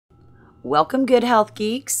Welcome, good health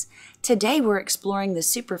geeks. Today we're exploring the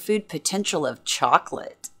superfood potential of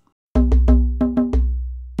chocolate.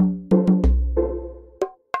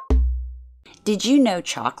 Did you know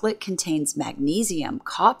chocolate contains magnesium,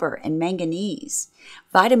 copper, and manganese,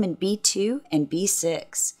 vitamin B2 and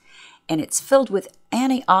B6, and it's filled with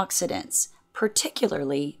antioxidants,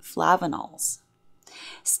 particularly flavonols.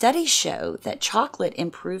 Studies show that chocolate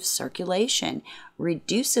improves circulation,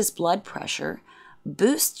 reduces blood pressure,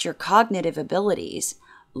 boosts your cognitive abilities,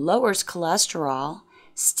 lowers cholesterol,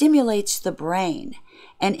 stimulates the brain,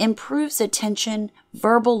 and improves attention,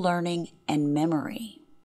 verbal learning, and memory.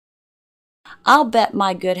 I'll bet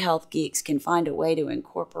my good health geeks can find a way to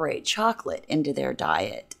incorporate chocolate into their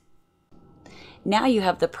diet. Now you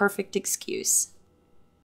have the perfect excuse.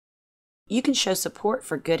 You can show support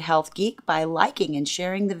for Good Health Geek by liking and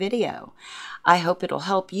sharing the video. I hope it'll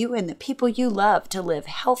help you and the people you love to live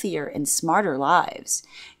healthier and smarter lives.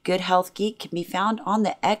 Good Health Geek can be found on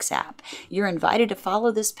the X app. You're invited to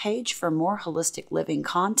follow this page for more holistic living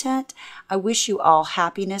content. I wish you all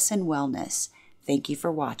happiness and wellness. Thank you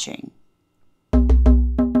for watching.